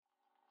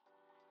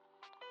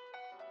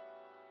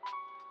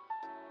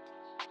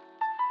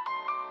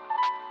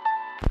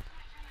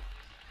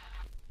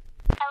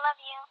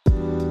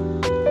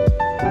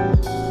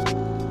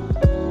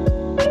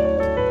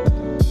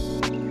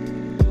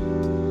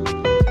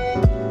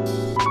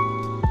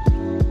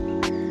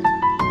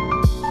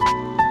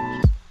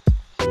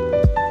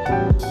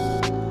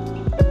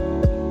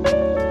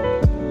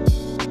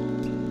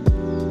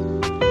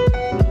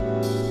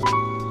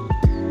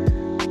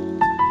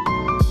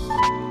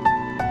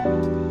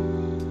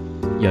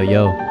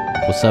Yo,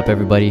 what's up,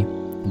 everybody?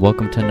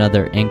 Welcome to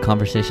another In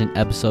Conversation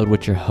episode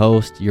with your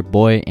host, your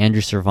boy,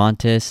 Andrew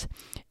Cervantes.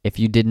 If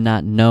you did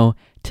not know,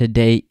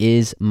 today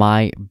is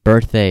my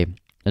birthday.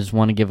 I just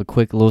want to give a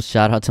quick little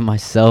shout out to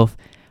myself.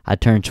 I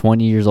turned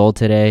 20 years old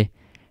today.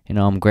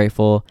 I'm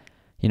grateful.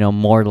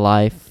 More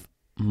life,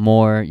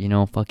 more,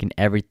 fucking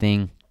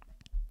everything.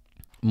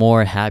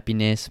 More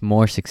happiness,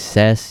 more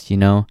success,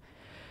 Man,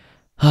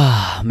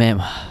 I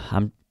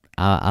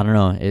don't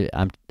know.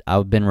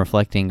 I've been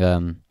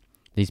reflecting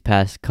these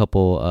past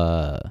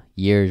couple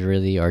years,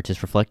 really, or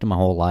just reflecting my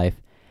whole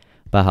life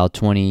about how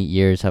 20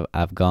 years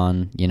I've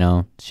gone.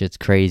 Shit's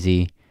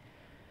crazy.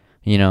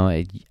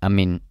 I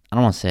don't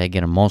want to say I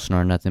get emotional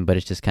or nothing, but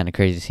it's just kind of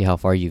crazy to see how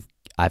far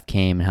I've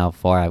came and how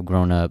far I've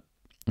grown up.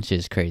 It's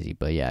just crazy.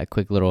 But yeah, a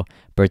quick little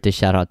birthday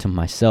shout out to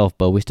myself.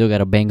 But we still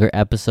got a banger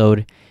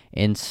episode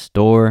in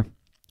store.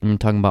 I'm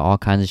talking about all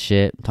kinds of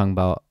shit. I'm talking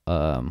about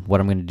what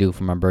I'm gonna do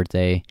for my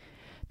birthday.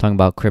 Talking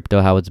about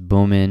crypto, how it's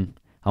booming.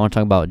 I want to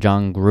talk about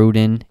Jon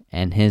Gruden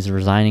and his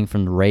resigning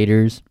from the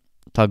Raiders.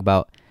 Talk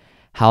about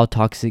how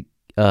toxic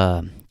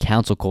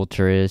cancel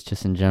culture is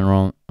just in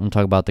general. I'm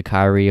talking about the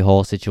Kyrie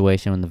whole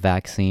situation with the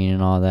vaccine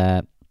and all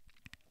that.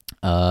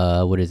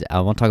 I want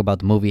to talk about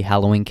the movie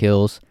Halloween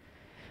Kills.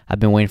 I've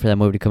been waiting for that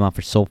movie to come out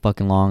for so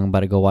fucking long. I'm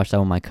about to go watch that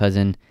with my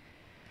cousin.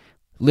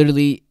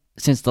 Literally,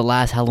 since the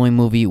last Halloween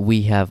movie,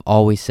 we have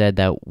always said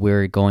that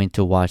we're going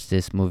to watch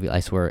this movie. I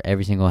swear,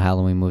 every single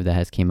Halloween movie that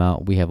has came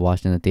out, we have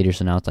watched in the theater,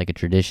 so now it's like a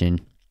tradition.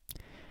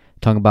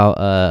 Talking about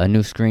a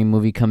new Scream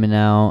movie coming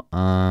out.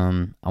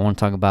 I want to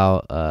talk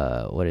about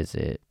what is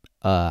it?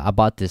 I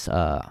bought this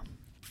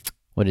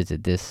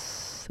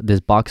this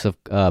box of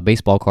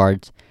baseball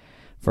cards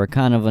for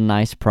kind of a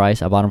nice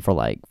price. I bought them for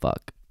I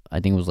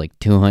think it was like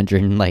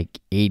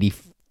 $280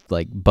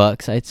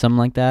 bucks, something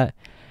like that.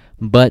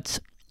 But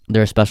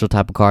they're a special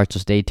type of card, so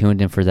stay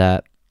tuned in for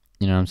that.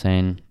 You know what I'm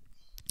saying?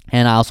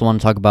 And I also want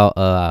to talk about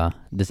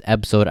this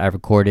episode I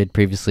recorded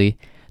previously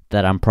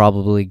that I'm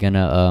probably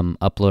gonna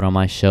upload on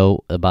my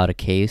show about a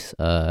case.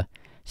 Shout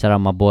out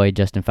my boy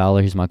Justin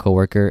Fowler, he's my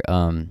coworker.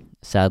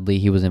 Sadly,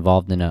 he was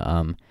involved in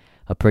a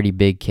pretty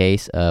big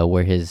case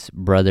where his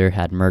brother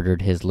had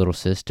murdered his little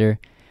sister.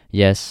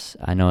 Yes,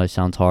 I know it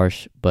sounds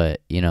harsh,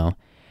 but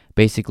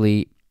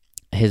basically,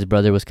 his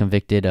brother was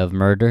convicted of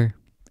murder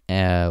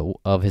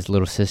of his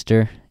little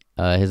sister.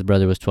 His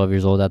brother was 12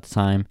 years old at the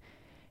time,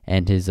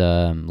 and his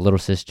little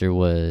sister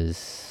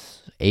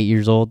was 8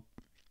 years old.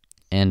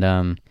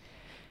 And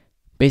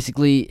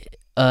basically,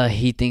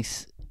 he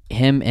thinks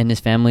him and his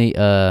family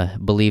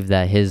believe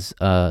that his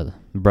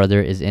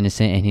brother is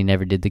innocent and he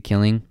never did the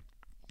killing.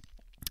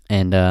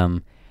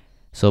 And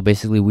so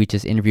basically, we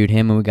just interviewed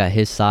him and we got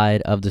his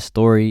side of the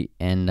story.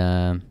 And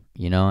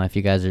if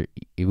you guys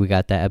we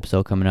got that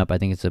episode coming up. I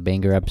think it's a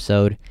banger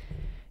episode.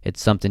 It's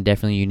something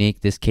definitely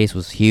unique. This case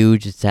was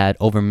huge. It's had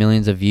over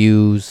millions of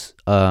views,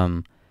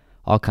 all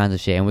kinds of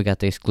shit. And we got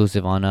the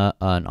exclusive on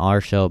our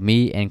show.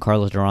 Me and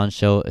Carlos Duran's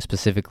show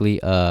specifically.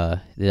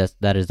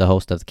 That is the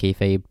host of the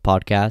Kayfabe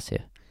podcast. Yeah.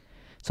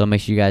 So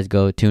make sure you guys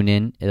go tune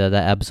in. That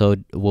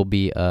episode will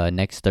be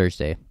next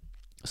Thursday.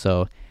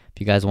 So if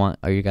you guys are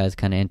you guys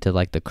kind of into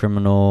the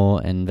criminal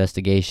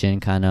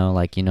investigation, kind of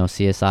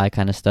CSI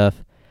kind of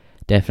stuff?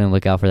 Definitely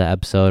look out for that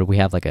episode. We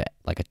have like a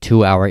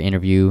 2-hour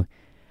interview.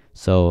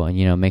 So,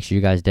 make sure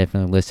you guys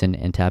definitely listen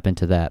and tap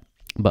into that.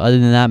 But other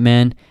than that,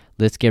 man,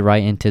 let's get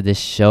right into this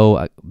show.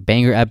 A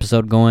banger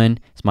episode going.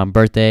 It's my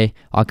birthday.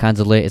 All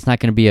kinds of lit. It's not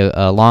going to be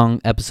a long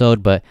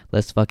episode, but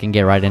let's fucking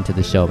get right into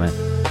the show, man.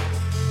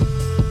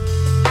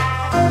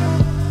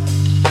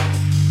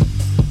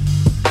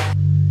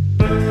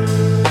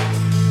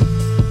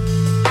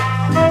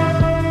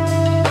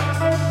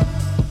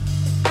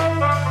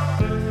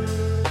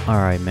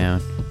 All right,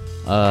 man.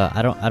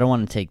 I don't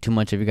want to take too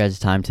much of your guys'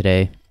 time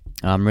today.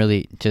 I'm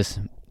really just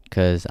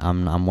because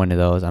I'm one of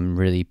those. I'm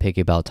really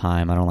picky about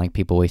time. I don't like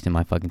people wasting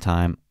my fucking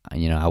time.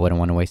 I wouldn't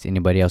want to waste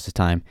anybody else's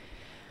time.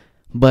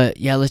 But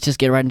yeah, let's just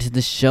get right into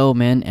the show,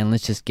 man, and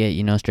let's just get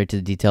straight to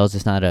the details.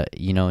 It's not a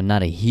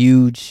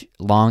huge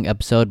long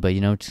episode, but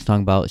just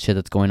talking about shit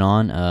that's going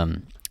on.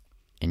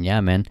 And yeah,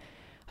 man.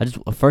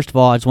 First of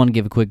all, I just want to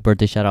give a quick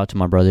birthday shout out to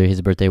my brother.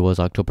 His birthday was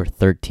October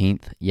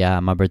 13th. Yeah,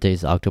 my birthday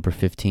is October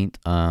 15th.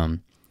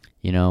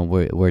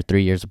 We're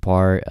 3 years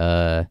apart.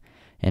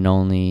 And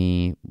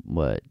only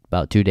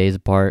about 2 days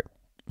apart.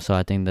 So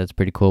I think that's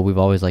pretty cool. We've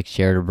always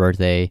shared a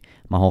birthday.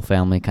 My whole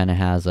family kind of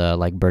has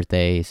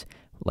birthdays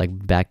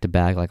back to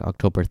back,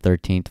 October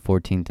 13th,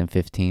 14th, and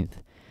 15th.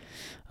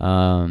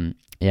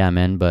 Yeah,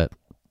 man. But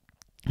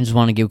I just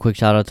want to give a quick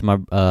shout out to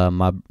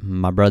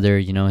my brother.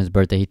 His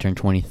birthday. He turned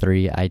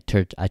 23. I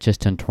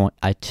just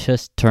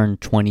turned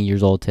 20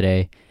 years old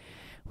today,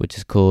 which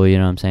is cool. You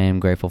know what I'm saying? I'm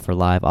grateful for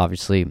life,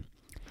 obviously.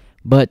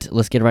 But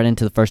let's get right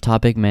into the first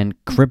topic, man.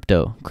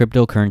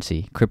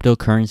 Cryptocurrency.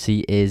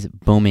 Cryptocurrency is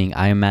booming.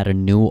 I am at a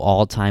new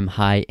all-time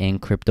high in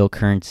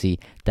cryptocurrency.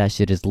 That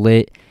shit is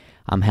lit.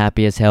 I'm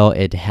happy as hell.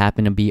 It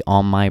happened to be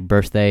on my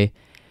birthday.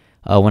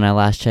 When I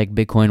last checked,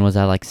 Bitcoin was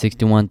at like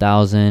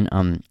 61,000.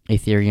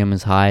 Ethereum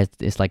is high.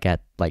 It's like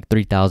at like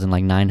 3,000,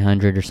 like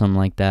 900 or something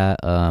like that.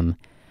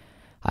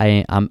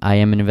 I am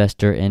an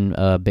investor in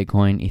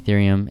Bitcoin,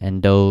 Ethereum,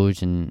 and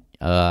Doge, and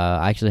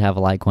I actually have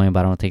a Litecoin, but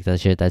I don't take that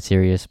shit that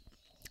serious.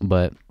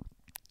 But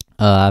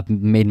I've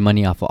made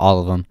money off of all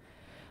of them.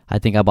 I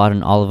think I bought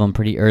in all of them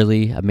pretty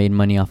early. I made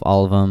money off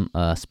all of them,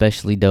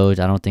 especially Doge.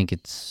 I don't think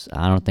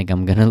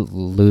I'm gonna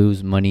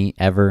lose money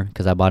ever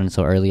because I bought in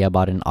so early. I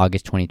bought in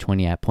August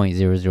 2020 at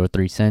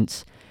 0.003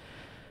 cents,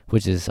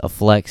 which is a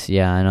flex.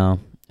 Yeah, I know.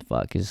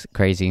 Fuck, is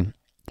crazy.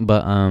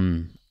 But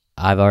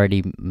I've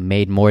already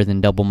made more than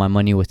double my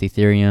money with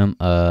Ethereum.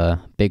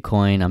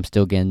 Bitcoin, I'm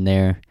still getting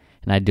there,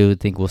 and I do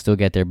think we'll still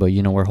get there. But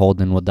we're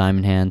holding with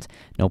diamond hands,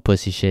 no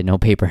pussy shit, no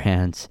paper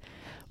hands.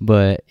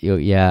 But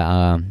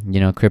yeah,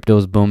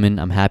 crypto's booming.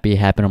 I'm happy it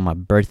happened on my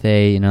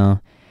birthday.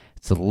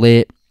 It's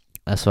lit.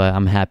 That's why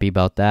I'm happy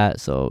about that.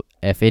 So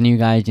if any of you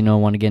guys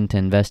want to get into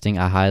investing,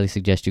 I highly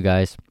suggest you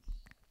guys.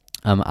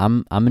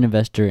 I'm an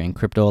investor in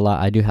crypto a lot.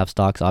 I do have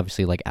stocks,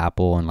 obviously, like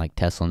Apple and like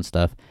Tesla and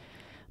stuff.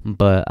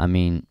 But I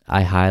mean,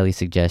 I highly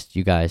suggest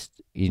you guys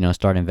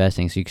start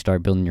investing so you can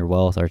start building your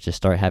wealth, or just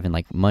start having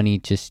like money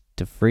just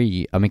to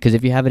free. I mean, because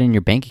if you have it in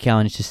your bank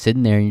account and it's just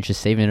sitting there and you're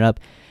just saving it up,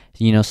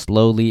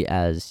 slowly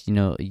as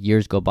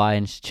years go by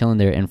and it's chilling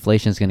there,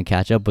 inflation is going to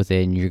catch up with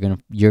it, and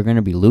you're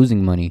gonna be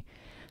losing money.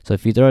 So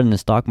if you throw it in the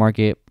stock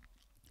market,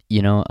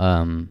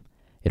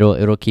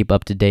 it'll keep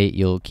up to date.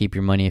 You'll keep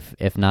your money.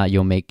 If not,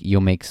 you'll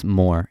make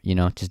more.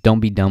 Just don't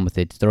be dumb with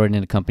it. Just throw it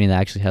in a company that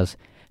actually has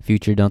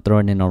future. Don't throw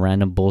it in no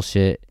random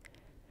bullshit.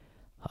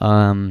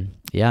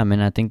 Yeah,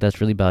 man, I think that's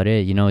really about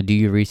it. Do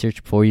your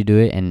research before you do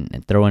it,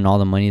 and throw in all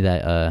the money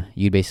that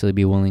you'd basically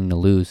be willing to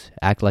lose.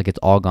 Act like it's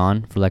all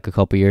gone for like a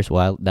couple years.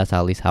 Well, that's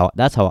how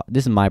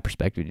this is my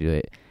perspective to do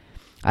it.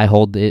 I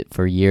hold it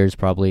for years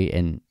probably,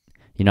 and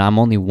I'm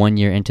only 1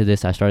 year into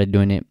this. I started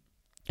doing it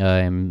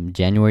in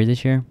January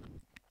this year,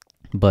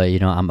 but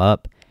I'm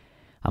up,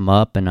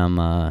 and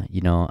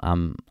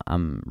I'm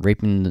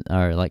reaping,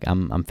 or like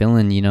I'm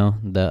feeling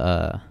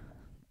the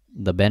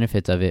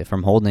benefits of it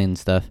from holding and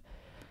stuff.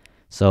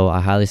 So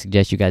I highly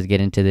suggest you guys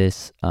get into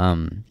this.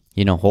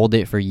 Hold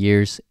it for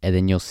years, and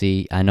then you'll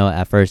see. I know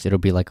at first it'll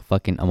be like a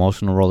fucking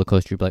emotional roller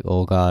coaster. You'll be like,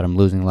 oh God, I'm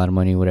losing a lot of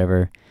money,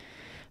 whatever.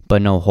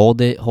 But no, hold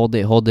it.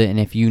 And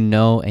if you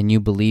know and you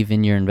believe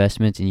in your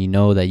investments, and you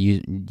know that you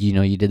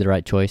did the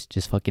right choice,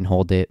 just fucking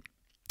hold it.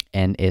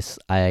 And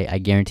I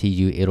guarantee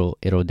you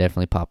it'll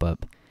definitely pop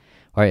up,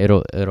 or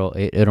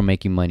it'll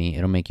make you money.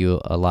 It'll make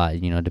you a lot,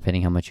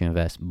 depending how much you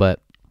invest.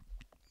 But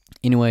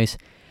anyways,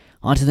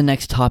 on to the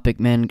next topic,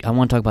 man. I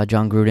want to talk about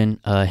Jon Gruden,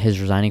 his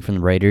resigning from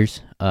the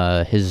Raiders.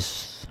 The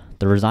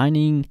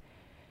resigning,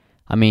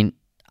 I mean,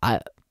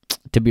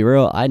 to be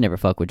real, I never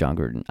fuck with Jon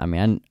Gruden. I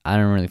mean, I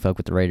don't really fuck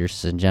with the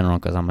Raiders in general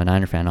because I'm a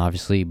Niner fan,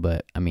 obviously.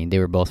 But I mean, they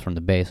were both from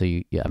the Bay, so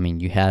you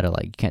had to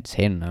you can't just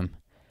hate on them.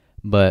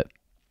 But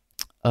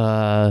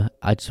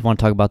I just want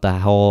to talk about the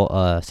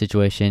whole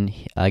situation.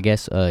 I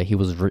guess he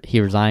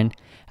resigned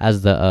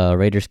as the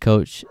Raiders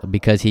coach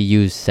because he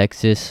used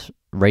sexist,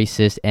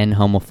 racist, and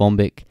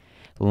homophobic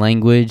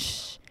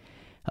language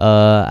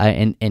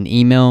in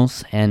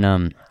emails,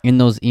 and in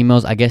those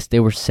emails, I guess they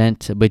were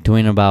sent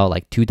between about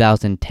like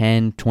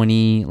 2010,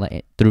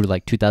 20 through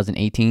like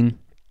 2018,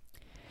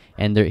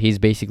 and he's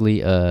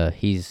basically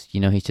he's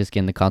just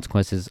getting the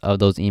consequences of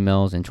those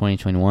emails in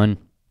 2021.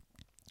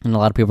 And a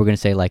lot of people are gonna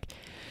say like,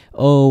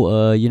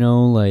 oh,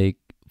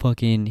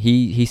 fucking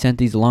he sent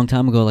these a long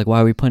time ago, like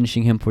why are we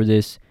punishing him for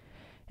this?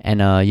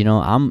 And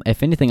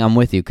if anything, I'm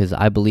with you because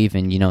I believe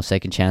in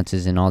second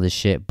chances and all this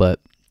shit. But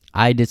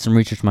I did some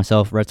research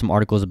myself, read some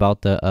articles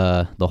about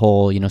the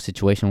whole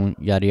situation,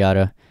 yada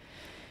yada,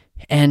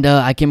 and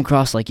I came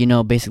across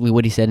basically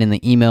what he said in the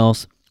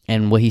emails,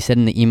 and what he said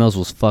in the emails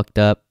was fucked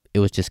up. It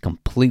was just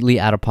completely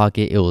out of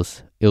pocket. It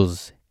was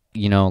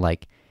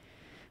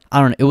I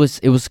don't know.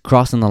 It was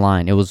crossing the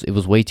line. It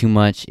was way too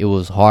much. It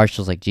was harsh.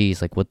 I was like,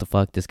 geez, what the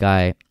fuck, this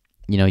guy.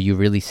 You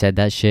really said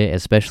that shit,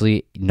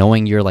 especially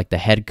knowing you're like the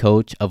head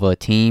coach of a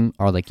team,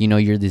 or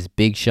you're this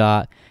big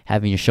shot,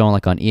 having your show on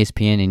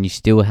ESPN, and you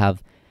still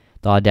have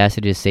the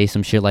audacity to say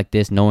some shit like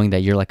this, knowing that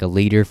you're like a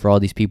leader for all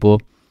these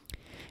people.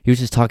 He was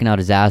just talking out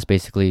his ass,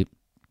 basically,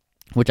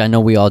 which I know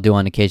we all do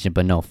on occasion,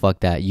 but no, fuck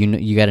that.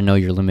 You got to know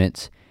your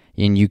limits,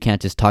 and you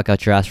can't just talk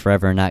out your ass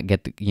forever and not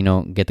get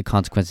the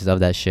consequences of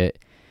that shit.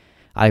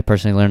 I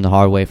personally learned the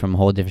hard way from a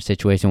whole different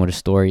situation with a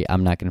story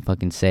I'm not gonna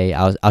fucking say.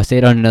 I'll say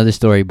it on another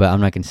story, but I'm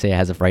not gonna say it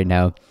as of right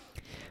now.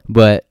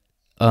 But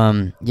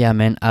yeah,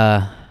 man.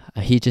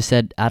 He just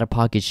said out of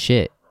pocket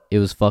shit. It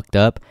was fucked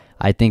up.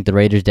 I think the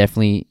Raiders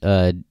definitely,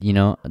 I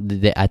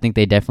think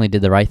they definitely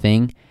did the right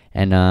thing.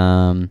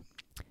 And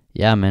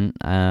yeah, man.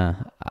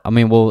 I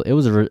mean, well, it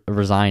was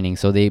resigning,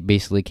 so they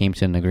basically came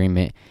to an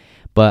agreement.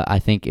 But I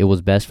think it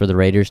was best for the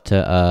Raiders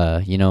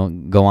to,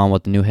 go on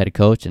with the new head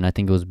coach, and I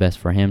think it was best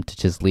for him to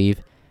just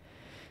leave.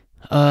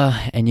 And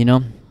I don't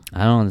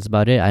know, that's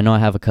about it. I know I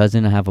have a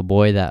cousin, I have a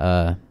boy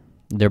that,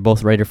 they're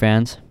both Raider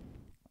fans.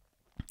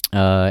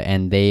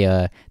 And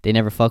they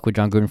never fuck with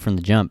John Gruden from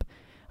the jump.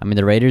 I mean,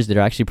 the Raiders,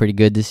 they're actually pretty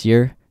good this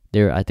year.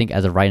 I think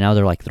as of right now,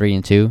 they're like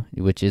 3-2,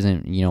 which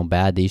isn't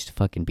bad. They used to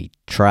fucking be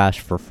trash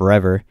for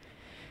forever,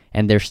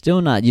 and they're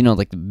still not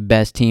like the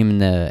best team in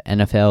the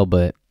NFL.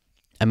 But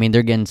I mean,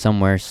 they're getting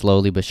somewhere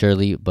slowly but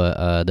surely.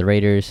 But the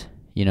Raiders,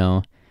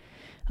 I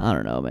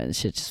don't know, man. This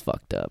shit's just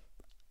fucked up.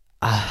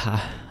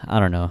 I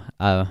don't know.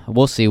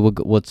 We'll see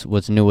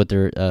what's new with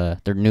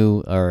their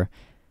new or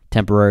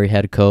temporary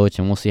head coach,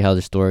 and we'll see how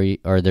their story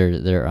or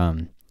their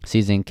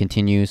season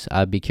continues.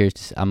 I'd be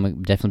curious. I'm gonna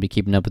definitely be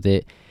keeping up with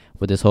it,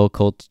 with this whole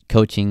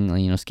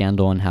coaching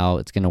scandal and how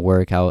it's gonna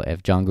work. How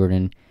if John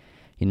Gruden,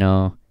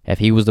 if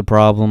he was the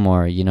problem,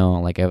 or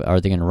like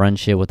are they gonna run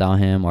shit without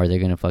him, or are they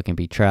gonna fucking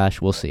be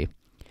trash? We'll see.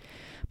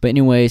 But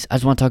anyways, I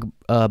just want to talk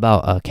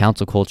about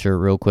cancel culture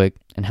real quick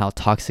and how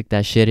toxic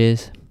that shit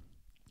is.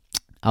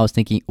 I was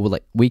thinking,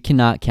 we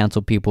cannot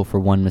cancel people for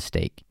one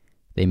mistake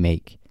they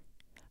make.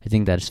 I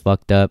think that is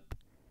fucked up.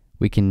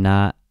 We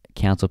cannot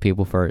cancel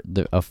people for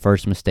a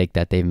first mistake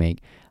that they make.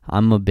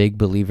 I'm a big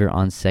believer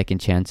on second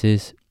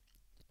chances,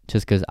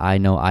 just because I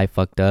know I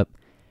fucked up.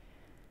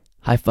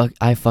 I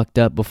fucked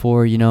up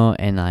before,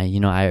 and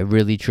I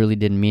really truly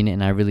didn't mean it,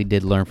 and I really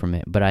did learn from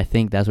it. But I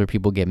think that's where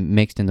people get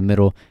mixed in the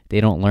middle.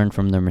 They don't learn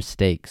from their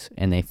mistakes,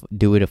 and they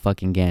do it a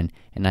fucking again.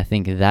 And I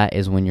think that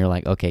is when you're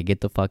like, okay, get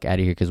the fuck out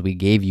of here, because we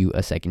gave you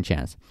a second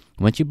chance.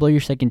 Once you blow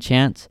your second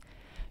chance,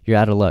 you're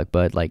out of luck.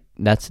 But like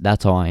that's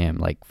how I am.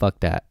 Like,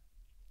 fuck that.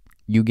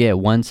 You get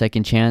 1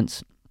 second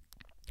chance,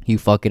 you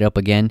fuck it up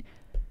again,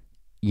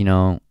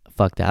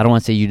 fuck that. I don't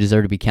want to say you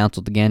deserve to be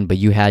canceled again, but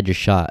you had your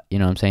shot. You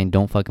know what I'm saying?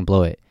 Don't fucking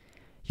blow it.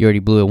 You already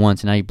blew it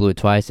once, and now you blew it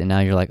twice, and now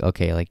you're like,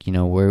 okay, like,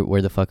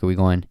 where the fuck are we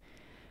going?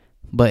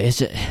 But it's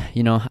just,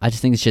 I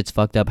just think this shit's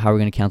fucked up. How are we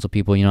gonna cancel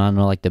people? I don't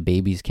know, like, the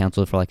baby's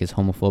canceled for like his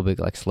homophobic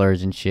like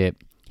slurs and shit.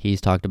 He's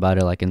talked about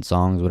it like in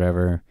songs,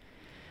 whatever.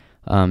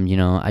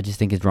 I just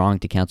think it's wrong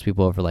to cancel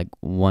people over like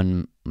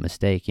one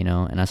mistake,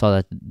 And I saw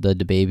that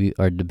the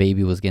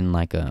baby was getting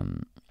like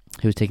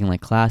he was taking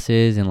like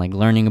classes and like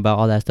learning about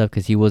all that stuff,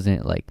 because he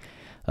wasn't like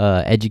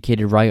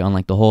educated right on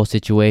like the whole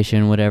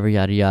situation, whatever,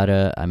 yada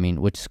yada. I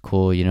mean, which is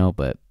cool,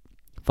 but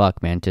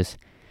fuck, man, just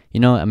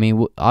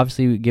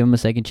obviously we give him a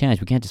second chance.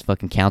 We can't just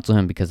fucking cancel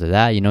him because of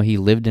that. He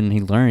lived and he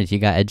learned, he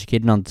got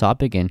educated on the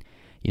topic, and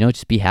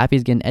just be happy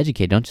he's getting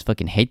educated. Don't just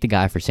fucking hate the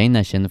guy for saying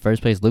that shit in the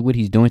first place. Look what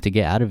he's doing to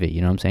get out of it.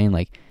 You know what I'm saying?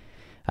 Like,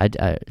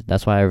 I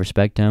that's why I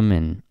respect him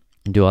and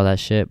do all that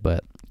shit.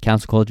 But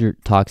cancel culture,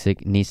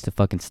 toxic, needs to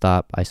fucking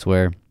stop. I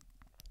swear.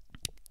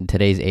 In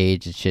today's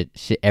age, shit,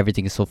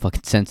 everything is so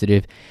fucking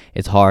sensitive.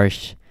 It's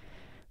harsh.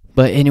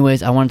 But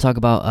anyways, I want to talk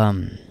about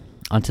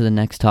onto the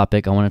next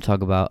topic. I want to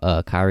talk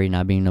about Kyrie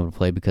not being able to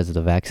play because of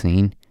the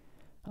vaccine.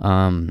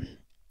 I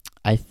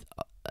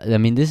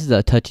mean, this is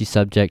a touchy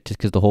subject just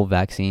because the whole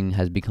vaccine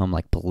has become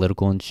like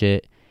political and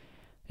shit.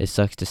 It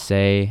sucks to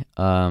say.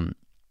 I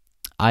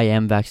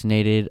am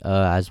vaccinated.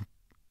 As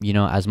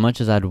much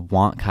as I'd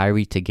want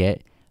Kyrie to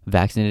get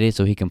vaccinated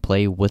so he can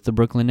play with the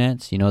Brooklyn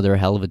Nets. They're a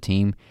hell of a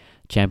team.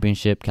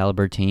 Championship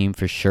caliber team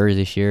for sure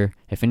this year.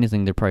 If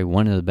anything, they're probably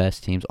one of the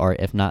best teams, or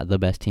if not the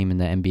best team in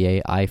the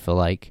NBA, I feel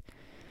like.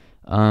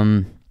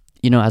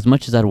 As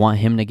much as I'd want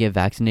him to get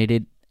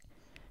vaccinated,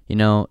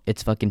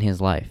 it's fucking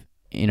his life,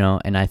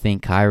 and I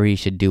think Kyrie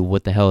should do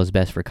what the hell is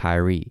best for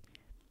Kyrie.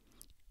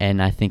 And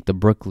I think the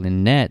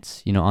Brooklyn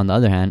Nets, on the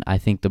other hand, I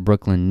think the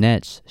Brooklyn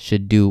Nets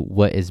should do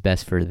what is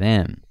best for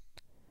them.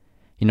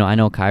 I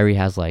know Kyrie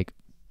has like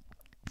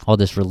all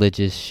this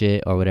religious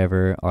shit or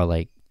whatever, or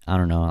like, I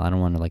don't know, I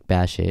don't want to like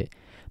bash it,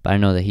 but I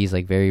know that he's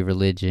like very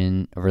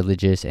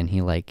religious, and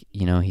he like,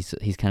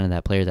 he's kind of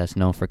that player that's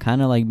known for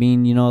kind of like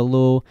being, a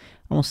little,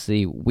 I won't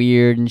say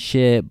weird and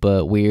shit,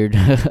 but weird,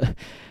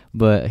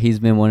 but he's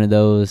been one of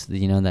those,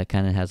 that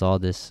kind of has all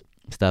this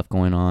stuff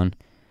going on.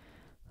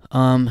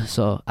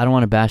 So I don't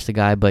want to bash the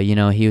guy, but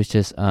he was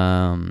just,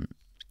 I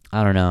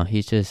don't know,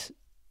 he's just,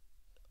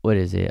 what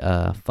is it?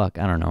 Fuck,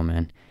 I don't know,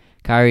 man.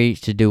 Kyrie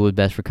should do what's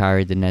best for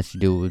Kyrie. The Nets should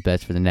do what's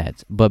best for the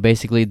Nets. But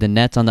basically, the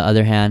Nets on the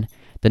other hand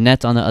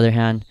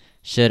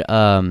should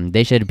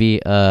they should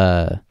be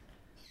I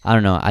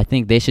don't know. I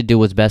think they should do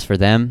what's best for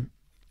them,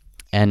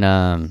 and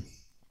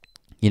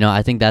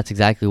I think that's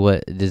exactly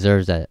what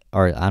deserves that.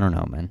 Or I don't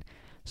know, man.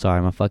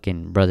 Sorry, my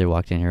fucking brother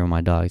walked in here with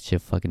my dog.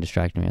 Shit fucking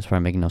distracted me. It's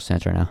probably making no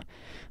sense right now.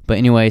 But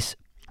anyways,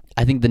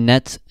 I think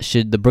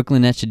the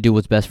Brooklyn Nets should do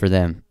what's best for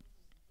them,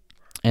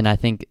 and I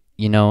think.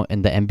 In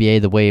the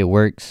NBA, the way it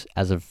works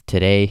as of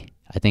today,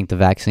 I think the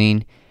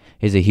vaccine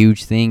is a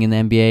huge thing in the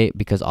NBA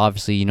because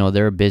obviously,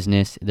 they're a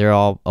business. They're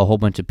all a whole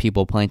bunch of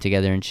people playing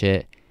together and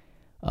shit.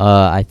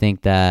 I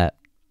think that,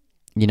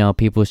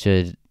 people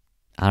should,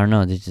 I don't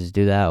know, just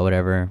do that or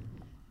whatever.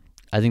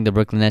 I think the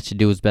Brooklyn Nets should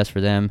do what's best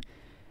for them.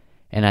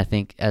 And I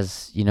think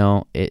it's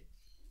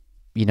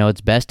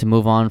best to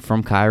move on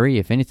from Kyrie,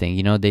 if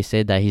anything. They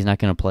said that he's not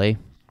going to play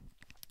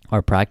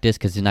or practice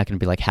because he's not going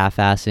to be like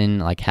half-assing,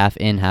 like half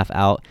in, half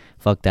out.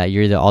 Fuck that.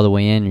 You're either all the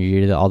way in or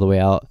you're either all the way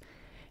out.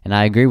 And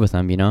I agree with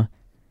him,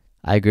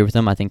 I agree with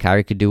him. I think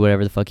Kyrie could do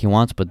whatever the fuck he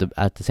wants, but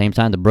at the same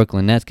time, the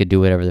Brooklyn Nets could do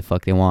whatever the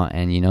fuck they want.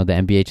 And, the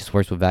NBA just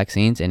works with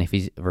vaccines. And if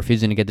he's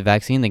refusing to get the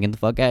vaccine, then get the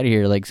fuck out of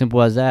here. Like,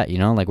 simple as that,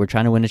 Like, we're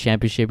trying to win a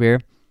championship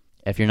here.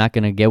 If you're not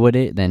going to get with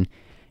it, then,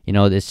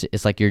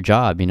 it's like your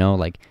job,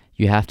 Like,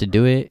 you have to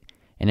do it.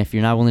 And if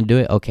you're not willing to do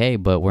it, okay,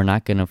 but we're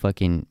not going to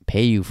fucking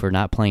pay you for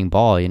not playing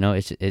ball,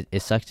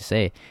 It sucks to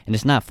say. And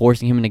it's not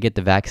forcing him to get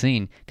the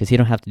vaccine because he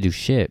don't have to do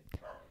shit.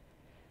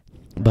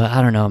 But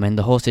I don't know, man.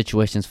 The whole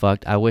situation's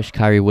fucked. I wish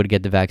Kyrie would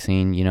get the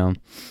vaccine.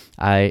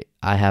 I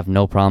have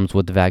no problems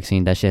with the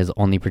vaccine. That shit has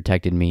only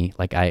protected me.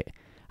 Like I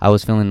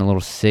was feeling a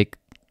little sick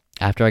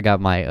after I got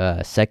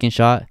my second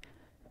shot,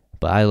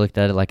 but I looked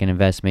at it like an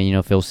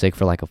investment. Feel sick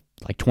for like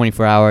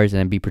 24 hours and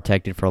then be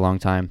protected for a long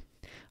time.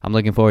 I'm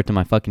looking forward to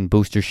my fucking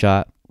booster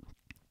shot.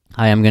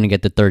 I am gonna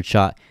get the third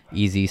shot.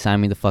 Easy. Sign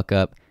me the fuck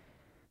up.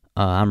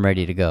 I'm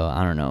ready to go.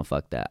 I don't know.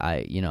 Fuck that.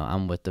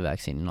 I'm with the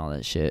vaccine and all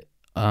that shit.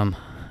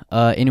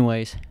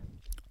 Anyways,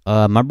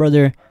 my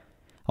brother,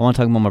 I want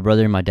to talk about my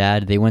brother and my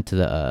dad. They went to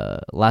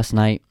the, last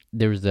night,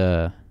 there was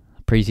a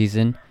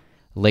preseason,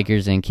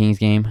 Lakers and Kings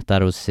game. I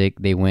thought it was sick.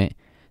 They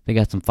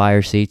got some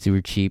fire seats. They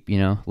were cheap,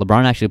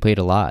 LeBron actually played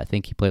a lot. I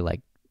think he played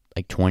like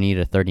 20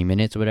 to 30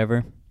 minutes or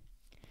whatever.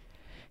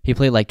 He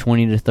played like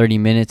 20 to 30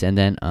 minutes and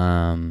then,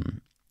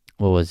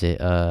 what was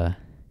it?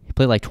 He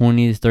played like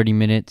 20 to 30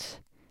 minutes.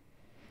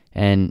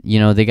 And,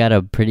 they got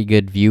a pretty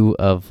good view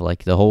of,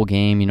 like, the whole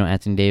game.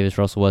 Anthony Davis,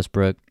 Russell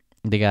Westbrook.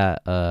 They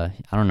got, I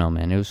don't know,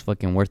 man. It was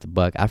fucking worth the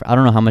buck. I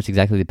don't know how much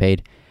exactly they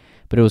paid,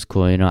 but it was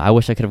cool, I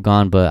wish I could have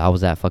gone, but I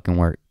was at fucking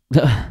work.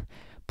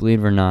 Believe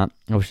it or not.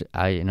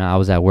 I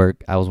was at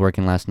work. I was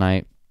working last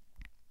night.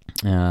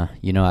 I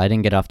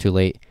didn't get off too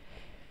late.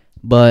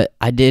 But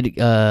I did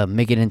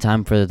make it in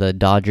time for the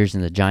Dodgers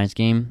and the Giants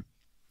game.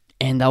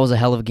 And that was a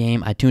hell of a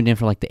game. I tuned in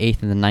for, like, the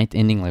 8th and the 9th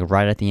inning, like,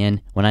 right at the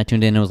end. When I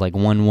tuned in, it was, like,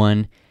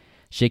 1-1.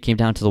 Shit came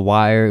down to the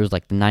wire. It was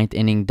like the 9th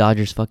inning.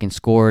 Dodgers fucking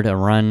scored a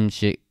run.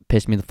 Shit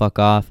pissed me the fuck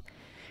off.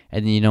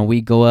 And then,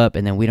 we go up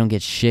and then we don't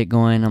get shit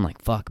going. I'm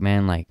like, fuck,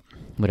 man, like,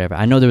 whatever.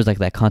 I know there was like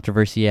that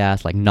controversy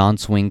ass, like,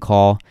 non-swing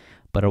call.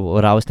 But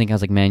what I was thinking, I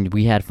was like, man,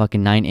 we had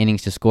fucking 9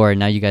 innings to score. And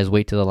now you guys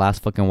wait till the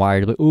last fucking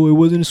wire to be like, oh, it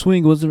wasn't a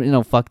swing. It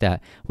wasn't, fuck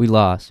that. We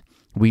lost.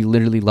 We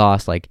literally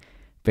lost, like,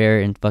 fair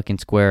and fucking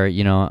square,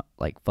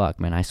 like, fuck,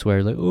 man, I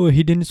swear, like, oh,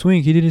 he didn't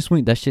swing.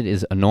 That shit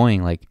is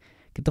annoying, like.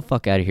 Get the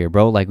fuck out of here,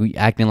 bro. Like, we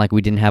acting like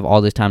we didn't have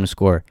all this time to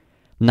score.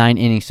 9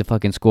 innings to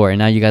fucking score. And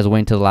now you guys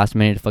wait until the last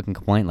minute to fucking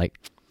complain. Like,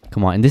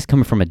 come on. And this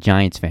coming from a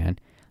Giants fan.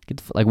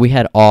 We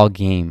had all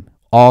game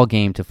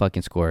to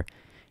fucking score.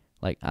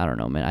 Like, I don't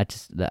know, man.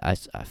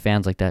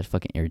 Fans like that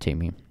fucking irritate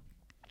me.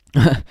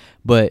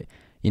 But,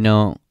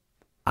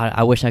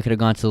 I wish I could have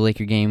gone to the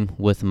Laker game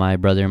with my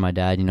brother and my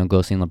dad,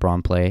 go see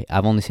LeBron play.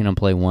 I've only seen him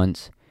play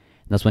once.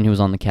 That's when he was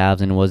on the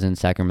Cavs and it was in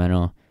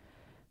Sacramento.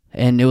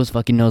 And it was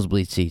fucking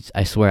nosebleed seats.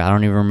 I swear, I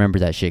don't even remember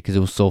that shit because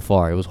it was so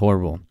far. It was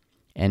horrible.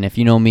 And if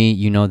you know me,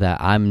 you know that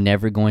I'm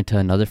never going to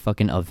another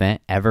fucking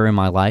event ever in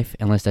my life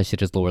unless that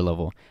shit is lower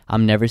level.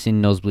 I'm never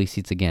seeing nosebleed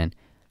seats again.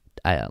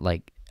 I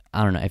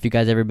don't know. If you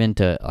guys ever been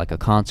to, like, a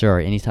concert or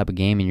any type of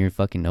game and you're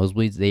fucking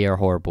nosebleeds, they are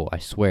horrible. I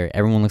swear.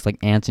 Everyone looks like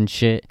ants and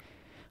shit.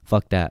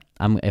 Fuck that.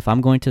 If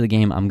I'm going to the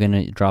game, I'm going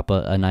to drop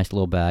a nice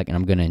little bag and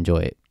I'm going to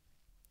enjoy it.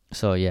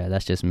 So, yeah,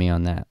 that's just me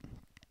on that.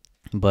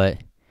 But...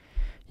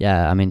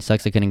 yeah, I mean, it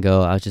sucks I couldn't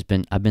go.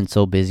 I've been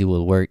so busy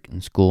with work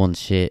and school and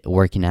shit,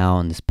 working out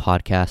and this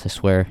podcast, I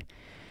swear.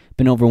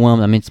 Been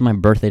overwhelmed. I mean, it's my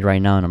birthday right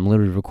now and I'm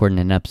literally recording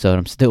an episode.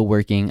 I'm still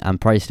working. I'm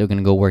probably still going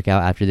to go work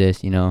out after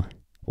this,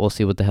 We'll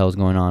see what the hell's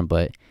going on,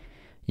 but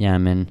yeah,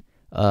 man.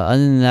 Other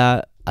than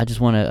that, I just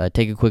want to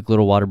take a quick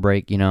little water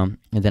break, and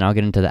then I'll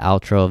get into the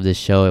outro of this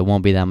show. It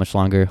won't be that much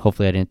longer.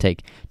 Hopefully I didn't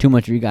take too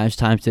much of you guys'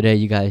 time today.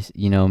 You guys,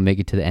 make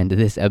it to the end of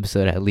this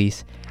episode at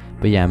least.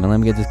 But yeah, man, let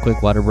me get this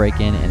quick water break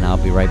in, and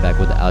I'll be right back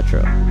with the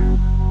outro.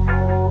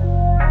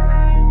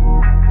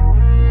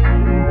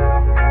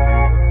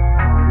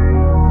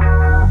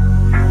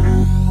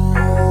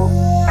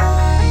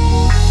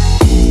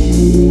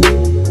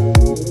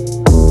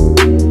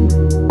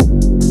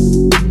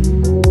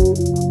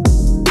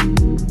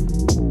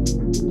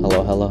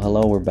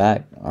 Hello, we're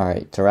back. All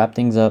right, to wrap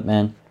things up,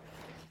 man,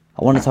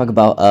 I want to talk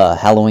about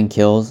Halloween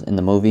Kills in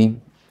the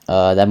movie.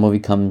 That movie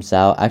comes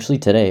out actually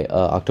today,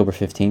 October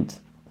 15th.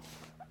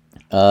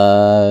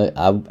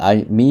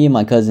 Me and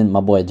my cousin,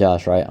 my boy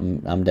Josh, right?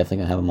 I'm definitely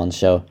gonna have him on the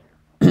show.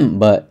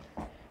 But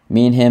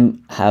me and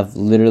him have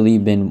literally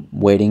been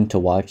waiting to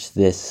watch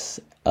this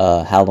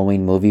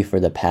Halloween movie for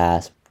the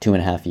past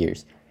 2.5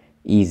 years.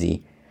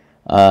 Easy.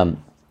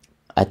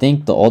 I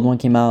think the old one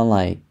came out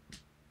like,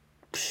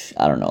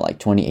 I don't know, like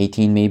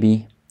 2018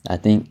 maybe. I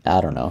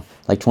don't know,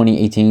 like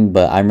 2018.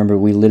 But I remember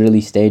we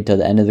literally stayed till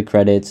the end of the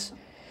credits,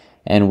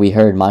 and we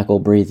heard Michael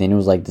breathing. It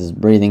was like this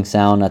breathing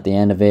sound at the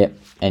end of it.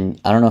 And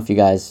I don't know if you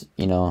guys,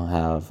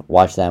 have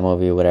watched that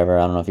movie or whatever.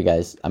 I don't know if you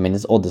guys, I mean,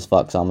 it's old as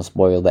fuck, so I'm gonna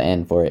spoil the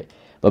end for it.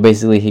 But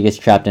basically, he gets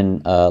trapped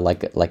in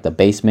like the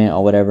basement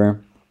or whatever,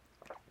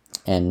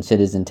 and shit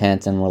is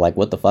intense. And we're like,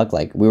 what the fuck?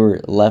 Like, we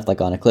were left like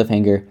on a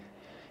cliffhanger,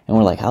 and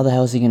we're like, how the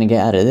hell is he gonna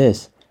get out of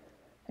this?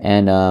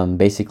 And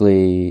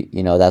basically,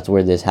 that's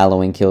where this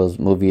Halloween Kills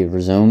movie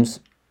resumes,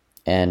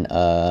 and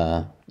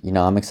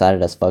I'm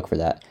excited as fuck for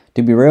that.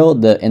 To be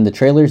real, in the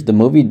trailers, the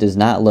movie does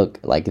not look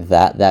like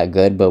that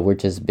good, but we're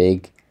just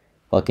big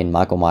fucking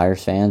Michael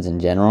Myers fans in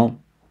general,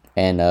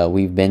 and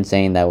we've been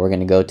saying that we're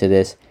gonna go to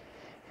this.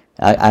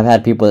 I've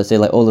had people that say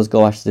like, oh, let's go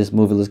watch this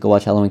movie, let's go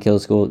watch Halloween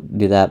Kills, go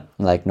do that.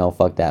 Like, no,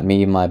 fuck that.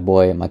 Me and my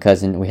boy, my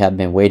cousin, we have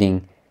been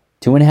waiting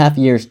 2.5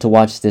 years to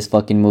watch this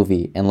fucking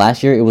movie, and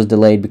last year it was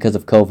delayed because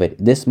of COVID.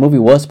 This movie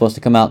was supposed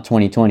to come out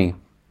 2020,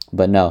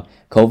 but no,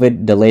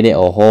 COVID delayed it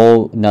a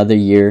whole another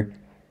year,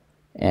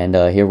 and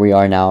here we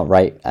are now,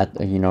 right at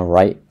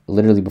right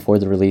literally before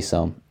the release.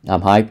 So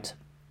I'm hyped.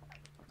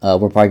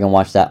 We're probably gonna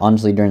watch that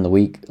honestly during the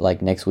week,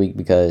 like next week,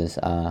 because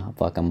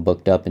fuck, I'm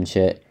booked up and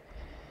shit.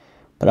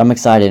 But I'm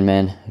excited,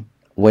 man.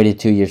 Waited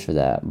 2 years for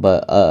that.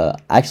 But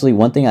actually,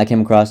 one thing I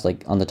came across,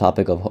 like on the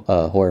topic of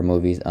horror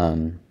movies,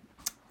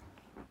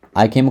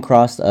 I came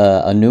across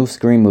a new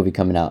Scream movie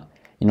coming out.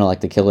 Like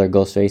the killer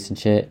Ghostface and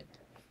shit.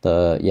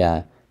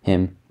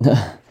 Him.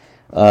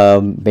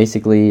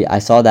 Basically, I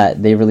saw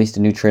that they released a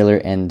new trailer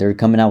and they're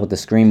coming out with the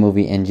Scream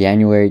movie in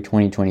January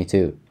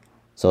 2022.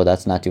 So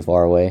that's not too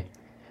far away.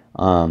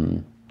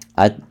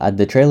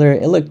 The trailer,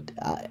 it looked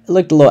a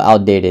little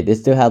outdated. It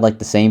still had like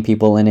the same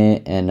people in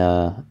it, and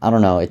I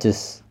don't know.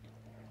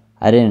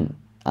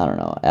 I don't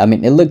know. I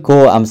mean, it looked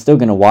cool. I'm still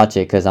gonna watch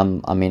it because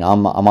I'm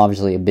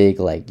obviously a big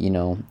like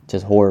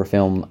just horror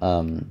film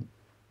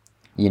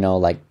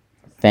like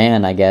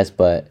fan, I guess.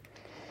 But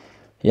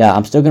yeah,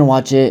 I'm still gonna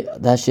watch it.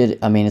 That shit.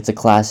 I mean, it's a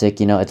classic.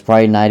 It's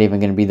probably not even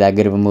gonna be that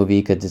good of a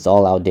movie because it's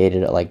all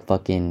outdated. Like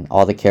fucking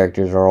all the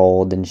characters are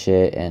old and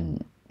shit,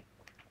 and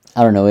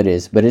I don't know, it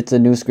is, but it's a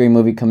new Scream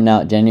movie coming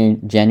out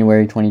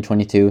January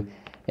 2022.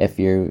 If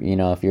you're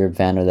a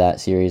fan of that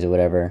series or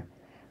whatever,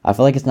 I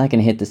feel like it's not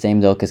gonna hit the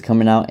same though, cause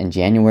coming out in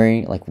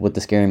January, like with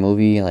the scary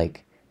movie,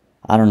 like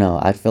I don't know,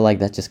 I feel like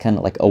that's just kind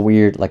of like a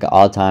weird, like an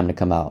odd time to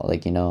come out,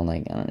 like like I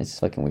don't know, it's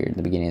fucking weird at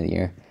the beginning of the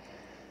year.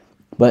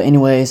 But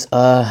anyways,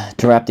 to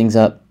wrap things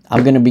up,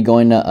 I'm gonna be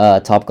going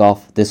to Top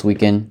Golf this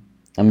weekend.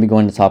 I'm gonna be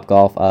going to Top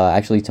Golf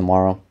actually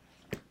tomorrow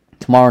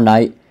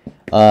night.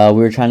 We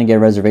were trying to get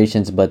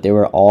reservations, but they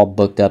were all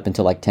booked up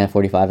until like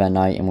 10:45 at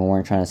night, and we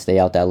weren't trying to stay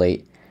out that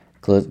late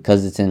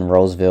because it's in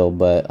Roseville.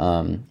 But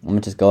I'm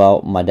gonna just go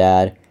out with my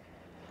dad,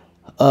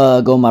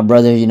 go with my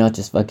brother,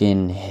 just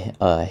fucking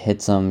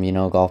hit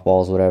some, golf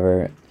balls,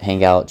 whatever,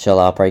 hang out, chill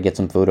out, probably get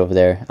some food over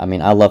there. I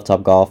mean, I love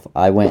Top Golf.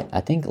 I went,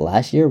 I think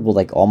last year with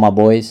like all my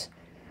boys.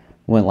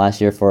 Went last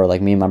year for like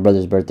me and my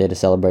brother's birthday to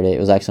celebrate it. It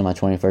was actually my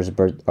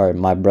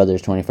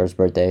brother's 21st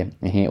birthday,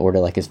 and he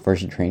ordered like his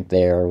first drink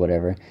there or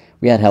whatever.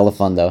 We had hella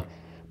fun though.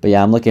 But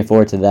yeah, I'm looking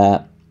forward to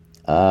that.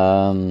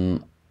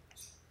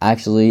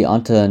 Actually,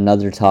 onto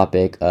another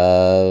topic.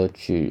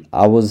 It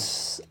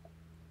was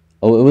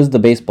the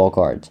baseball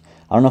cards.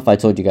 I don't know if I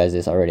told you guys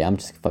this already. I'm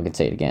just fucking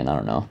say it again. I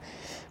don't know.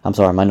 I'm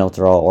sorry, my notes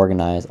are all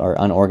organized or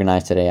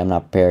unorganized today. I'm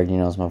not prepared.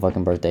 It's my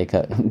fucking birthday.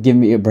 Give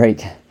me a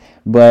break.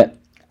 But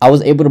I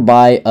was able to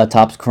buy a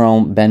Topps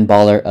Chrome Ben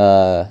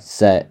Baller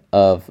set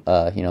of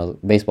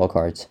baseball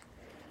cards.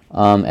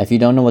 If you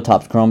don't know what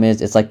Topps Chrome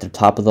is, it's like the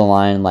top of the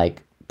line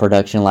like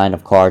production line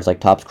of cards.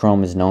 Like Topps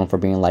Chrome is known for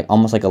being like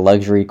almost like a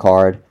luxury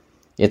card.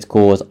 It's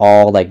cool. It's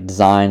all like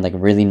designed like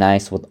really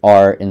nice with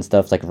art and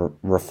stuff like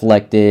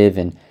reflective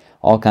and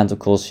all kinds of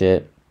cool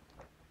shit.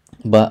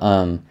 But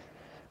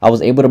I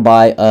was able to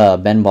buy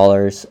Ben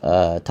Baller's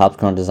Topps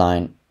Chrome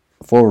design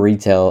for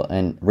retail,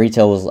 and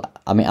retail was,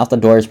 I mean, out the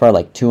door is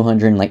probably like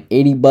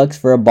 $280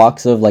 for a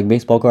box of like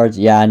baseball cards.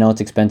 Yeah, I know it's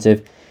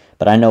expensive,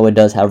 but I know it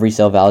does have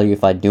resale value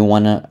if I do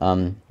want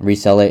to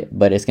resell it.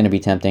 But it's gonna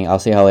be tempting. I'll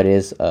see how it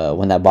is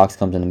when that box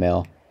comes in the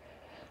mail.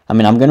 I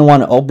mean, I'm gonna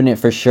want to open it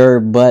for sure,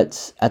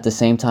 but at the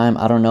same time,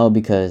 I don't know,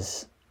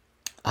 because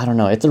I don't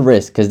know. It's a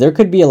risk because there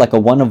could be like a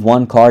one of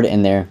one card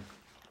in there,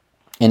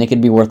 and it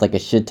could be worth like a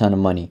shit ton of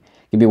money.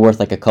 It could be worth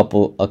like a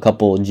couple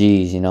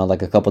G's,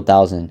 like a couple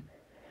thousand.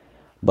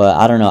 But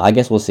I don't know. I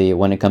guess we'll see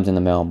when it comes in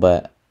the mail.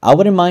 But I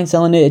wouldn't mind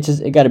selling it.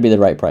 It got to be the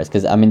right price,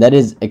 because I mean that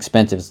is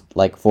expensive.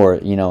 Like for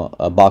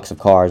a box of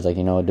cards, like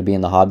to be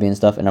in the hobby and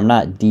stuff. And I'm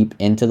not deep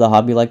into the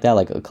hobby like that,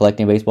 like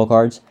collecting baseball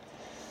cards.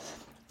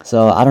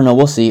 So I don't know.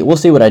 We'll see. We'll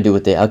see what I do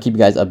with it. I'll keep you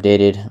guys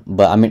updated.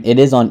 But I mean, it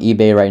is on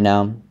eBay right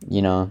now.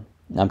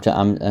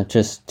 I'm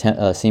just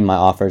seeing my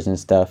offers and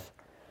stuff.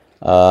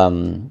 But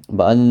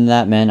other than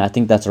that, man, I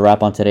think that's a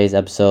wrap on today's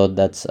episode.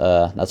 That's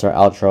our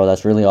outro.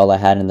 That's really all I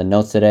had in the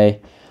notes today.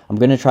 I'm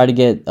gonna try to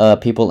get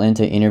people in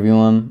to interview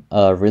them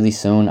really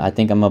soon. I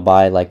think I'm gonna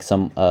buy like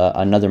some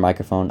another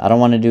microphone. I don't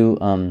want to do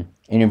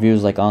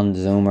interviews like on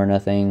Zoom or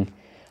nothing.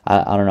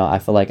 I don't know. I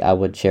feel like I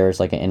would cherish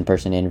like an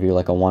in-person interview,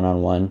 like a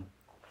one-on-one.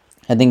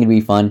 I think it'd be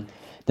fun.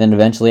 Then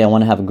eventually I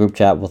want to have a group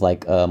chat with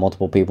like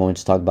multiple people and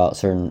just talk about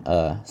certain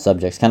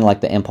subjects, kind of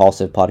like the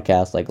Impulsive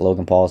podcast, like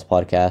Logan Paul's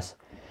podcast.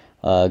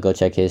 Go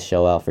check his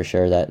show out for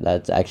sure.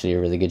 That's actually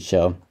a really good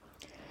show.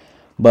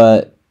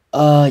 But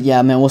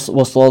Yeah, man, we'll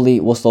slowly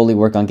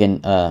work on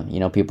getting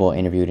people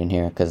interviewed in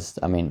here, because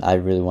I mean, I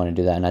really want to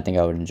do that, and I think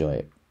I would enjoy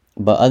it.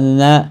 But other than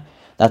that,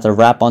 that's a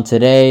wrap on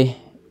today.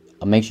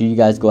 Make sure you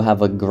guys go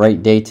have a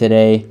great day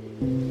today.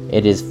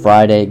 It is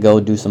Friday. Go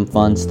do some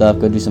fun stuff.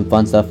 Go do some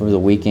fun stuff over the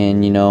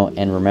weekend,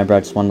 And remember, I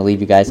just want to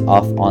leave you guys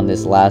off on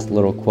this last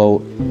little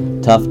quote.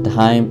 Tough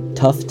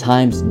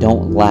times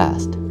don't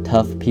last.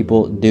 Tough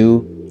people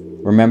do.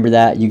 Remember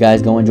that. You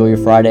guys go enjoy your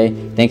Friday.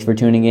 Thanks for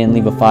tuning in.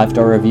 Leave a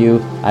 5-star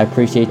review. I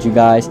appreciate you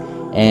guys,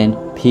 and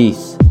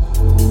peace.